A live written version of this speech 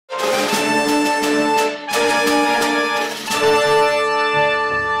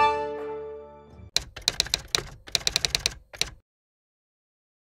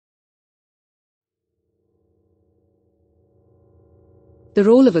The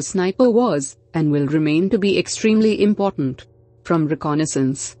role of a sniper was, and will remain to be, extremely important. From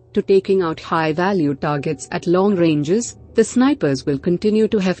reconnaissance to taking out high-value targets at long ranges, the snipers will continue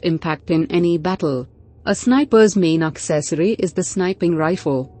to have impact in any battle. A sniper's main accessory is the sniping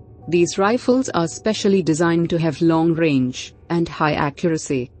rifle. These rifles are specially designed to have long range and high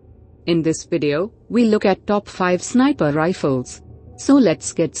accuracy. In this video, we look at top 5 sniper rifles. So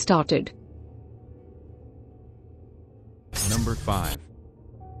let's get started. Number 5.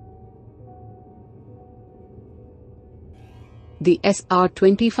 The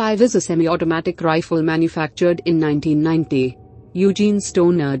SR-25 is a semi-automatic rifle manufactured in 1990. Eugene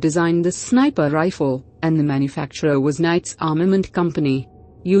Stoner designed this sniper rifle, and the manufacturer was Knight's Armament Company.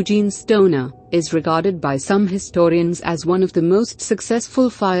 Eugene Stoner is regarded by some historians as one of the most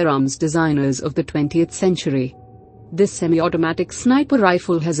successful firearms designers of the 20th century. This semi-automatic sniper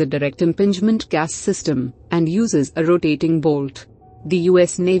rifle has a direct impingement gas system and uses a rotating bolt. The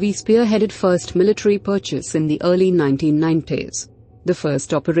U.S. Navy spearheaded first military purchase in the early 1990s. The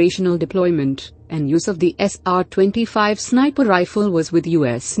first operational deployment and use of the SR-25 sniper rifle was with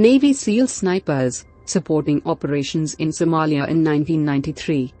U.S. Navy SEAL snipers, supporting operations in Somalia in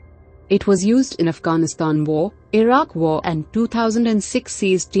 1993. It was used in Afghanistan War, Iraq War and 2006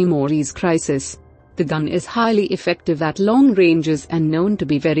 East Timorese crisis. The gun is highly effective at long ranges and known to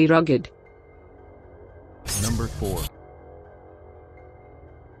be very rugged. Number 4.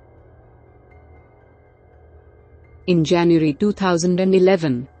 In January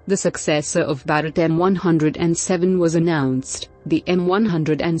 2011, the successor of Barrett M107 was announced, the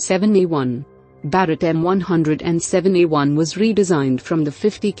M107A1. Barrett M107A1 was redesigned from the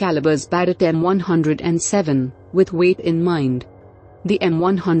 50 calibers Barrett M107, with weight in mind. The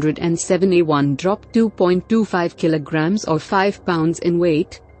M107A1 dropped 2.25 kilograms or 5 pounds in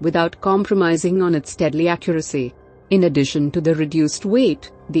weight, without compromising on its deadly accuracy. In addition to the reduced weight,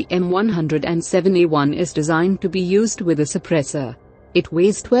 the M107A1 is designed to be used with a suppressor. It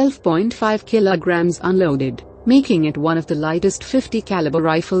weighs 12.5 kilograms unloaded, making it one of the lightest 50 caliber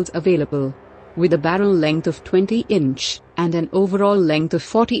rifles available. With a barrel length of 20 inch and an overall length of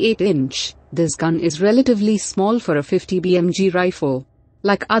 48 inch, this gun is relatively small for a 50 BMG rifle.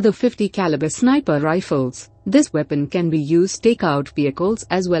 Like other 50 caliber sniper rifles, this weapon can be used to take out vehicles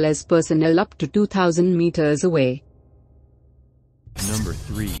as well as personnel up to 2,000 meters away. Number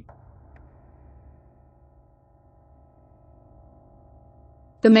 3.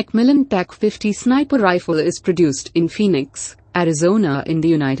 The Macmillan TAC-50 sniper rifle is produced in Phoenix, Arizona in the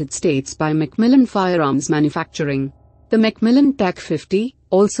United States by Macmillan Firearms Manufacturing. The Macmillan TAC-50,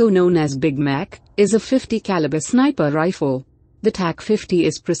 also known as Big Mac, is a 50 caliber sniper rifle. The TAC-50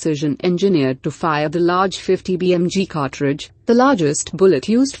 is precision engineered to fire the large 50 BMG cartridge, the largest bullet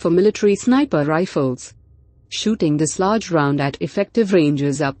used for military sniper rifles. Shooting this large round at effective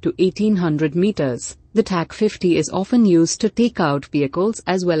ranges up to 1800 meters, the TAC-50 is often used to take out vehicles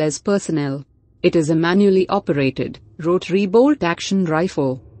as well as personnel. It is a manually operated, rotary bolt-action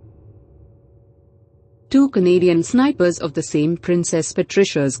rifle. 2 Canadian snipers of the same Princess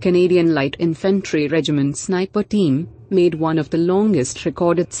Patricia's Canadian Light Infantry Regiment sniper team made one of the longest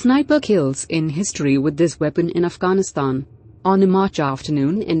recorded sniper kills in history with this weapon in Afghanistan. On a March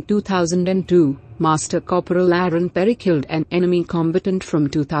afternoon in 2002, Master Corporal Aaron Perry killed an enemy combatant from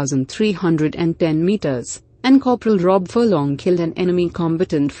 2,310 meters, and Corporal Rob Furlong killed an enemy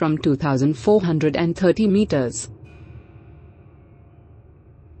combatant from 2,430 meters.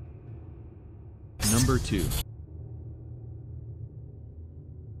 Number 2.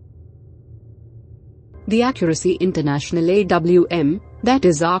 The Accuracy International AWM, that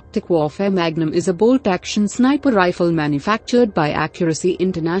is Arctic Warfare Magnum, is a bolt-action sniper rifle manufactured by Accuracy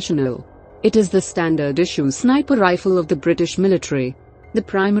International. It is the standard issue sniper rifle of the British military. The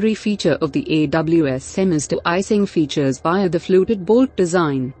primary feature of the AWSM is de-icing features via the fluted bolt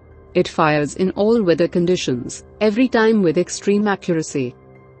design. It fires in all weather conditions, every time with extreme accuracy.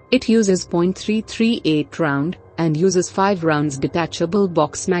 It uses .338 round, and uses 5 rounds detachable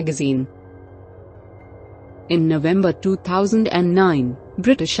box magazine. In November 2009,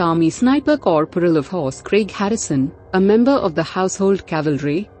 British Army Sniper Corporal of Horse Craig Harrison, a member of the Household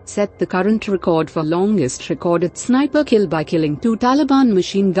Cavalry, set the current record for longest recorded sniper kill by killing 2 Taliban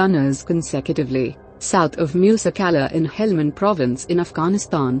machine gunners consecutively, south of Musa Qala in Helmand province in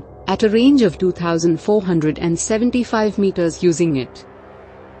Afghanistan, at a range of 2,475 meters using it.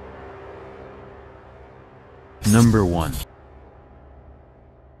 Number 1.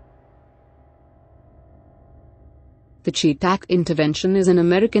 The Cheetah Intervention is an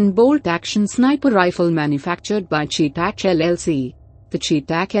American bolt-action sniper rifle manufactured by Cheetah LLC. The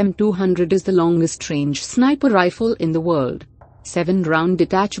Cheetah M200 is the longest-range sniper rifle in the world. 7-round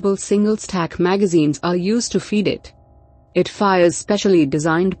detachable single-stack magazines are used to feed it. It fires specially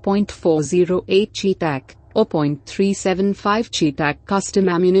designed .408 Cheetah or .375 Cheetah custom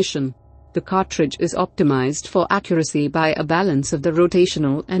ammunition. The cartridge is optimized for accuracy by a balance of the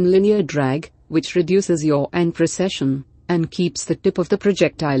rotational and linear drag, which reduces yaw and precession, and keeps the tip of the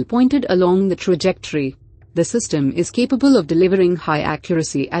projectile pointed along the trajectory. The system is capable of delivering high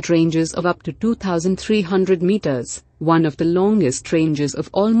accuracy at ranges of up to 2,300 meters, one of the longest ranges of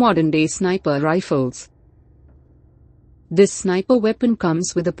all modern-day sniper rifles. This sniper weapon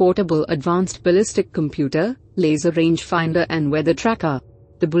comes with a portable advanced ballistic computer, laser rangefinder and weather tracker.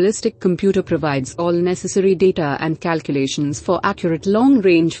 The ballistic computer provides all necessary data and calculations for accurate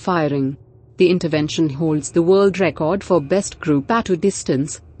long-range firing. The intervention holds the world record for best group at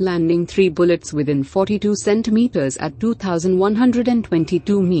distance, landing 3 bullets within 42 centimeters at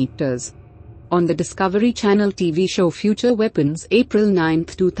 2,122 meters. On the Discovery Channel TV show Future Weapons, April 9,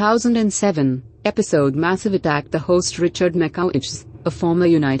 2007, episode Massive Attack, the host Richard McCowich, a former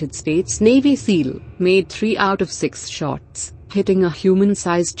United States Navy SEAL, made 3 out of 6 shots, hitting a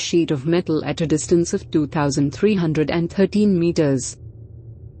human-sized sheet of metal at a distance of 2,313 meters.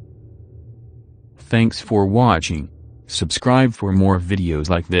 Thanks for watching. Subscribe for more videos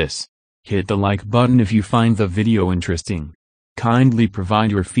like this. Hit the like button if you find the video interesting. Kindly provide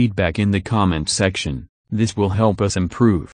your feedback in the comment section. This will help us improve.